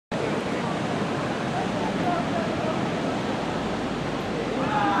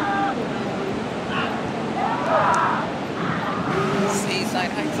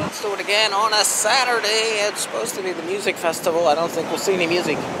again on a Saturday. It's supposed to be the music festival. I don't think we'll see any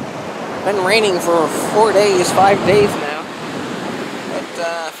music. Been raining for 4 days, 5 days now. But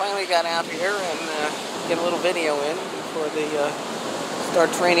finally got out here and get a little video in before they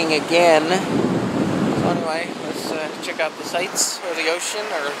start training again. So anyway, let's check out the sights or the ocean.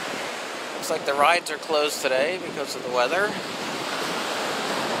 Or looks like the rides are closed today because of the weather. 1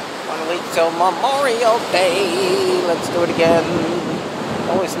 week till Memorial Day. Let's do it again.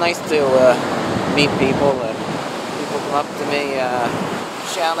 Always nice to meet people. People come up to me.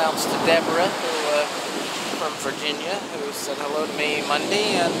 Shout outs to Deborah, who from Virginia, who said hello to me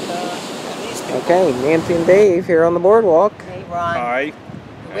Monday, and these people. Okay, Nancy and Dave here on the boardwalk. Hey, Ron. Hi.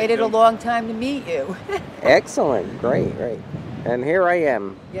 We waited a long time to meet you. Excellent. Great. And here I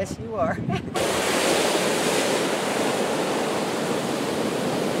am. Yes, you are.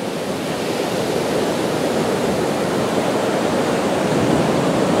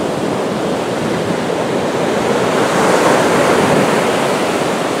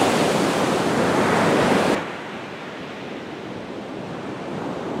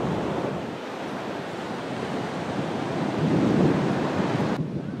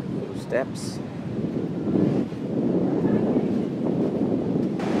 Steps.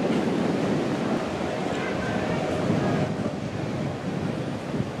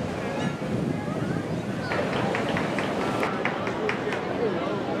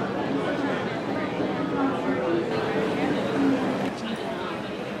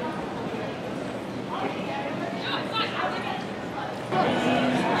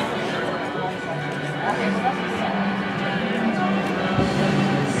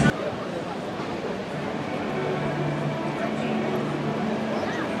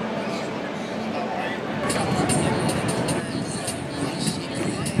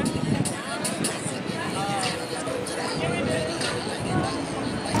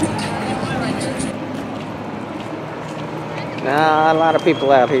 A lot of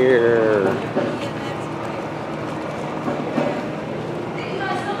people out here.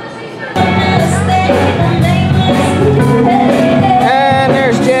 And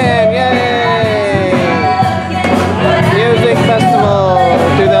there's Jen, yay! Music Festival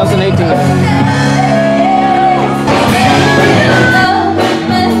 2018.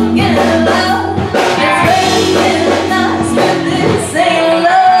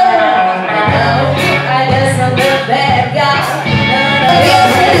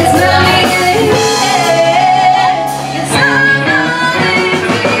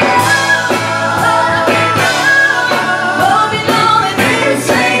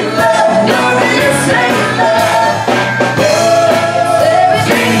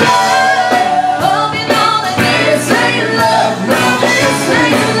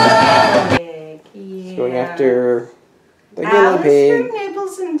 Going after the guinea pig. Alistair,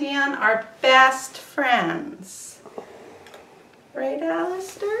 Nibbles, and Dan are best friends. Right,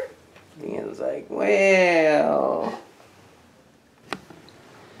 Alistair? Dan's like, well.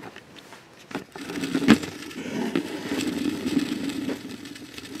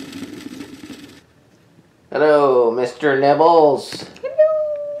 Hello, Mr. Nibbles.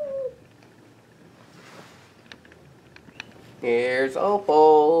 Hello. Here's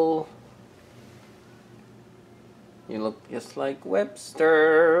Opal. You look just like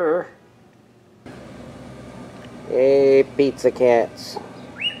Webster. Hey, pizza cats.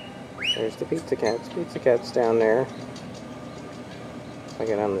 There's the pizza cats. Pizza cats down there. If I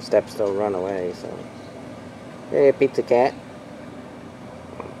get on the steps, they'll run away, so. Hey, pizza cat.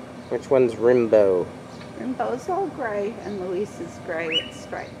 Which one's Rimbo? Rimbo's all gray, and Luis is gray with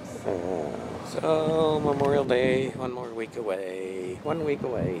stripes. So, Memorial Day, 1 more week away. 1 week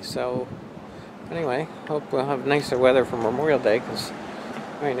away, so. Anyway, hope we'll have nicer weather for Memorial Day, because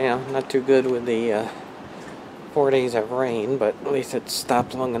right now, not too good with the 4 days of rain, but at least it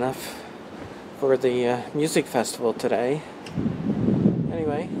stopped long enough for the music festival today.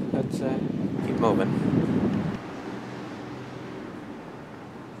 Anyway, let's keep moving.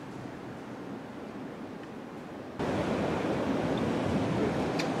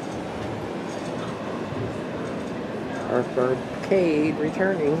 Arcade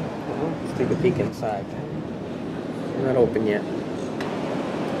returning. Well, let's take a peek inside. They're not open yet.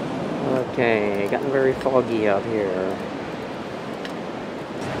 Okay, gotten very foggy out here.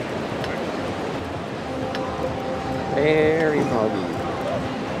 Very foggy.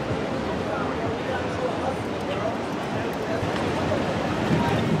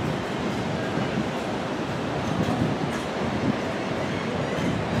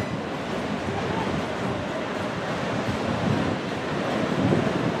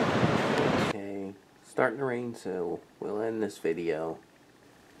 Starting to rain, so we'll end this video.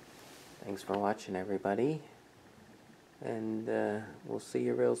 Thanks for watching, everybody. And we'll see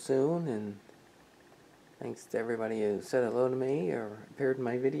you real soon. And thanks to everybody who said hello to me or appeared in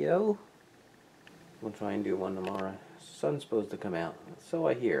my video. We'll try and do one tomorrow. Sun's supposed to come out, so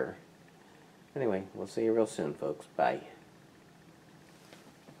I hear. Anyway, we'll see you real soon, folks. Bye.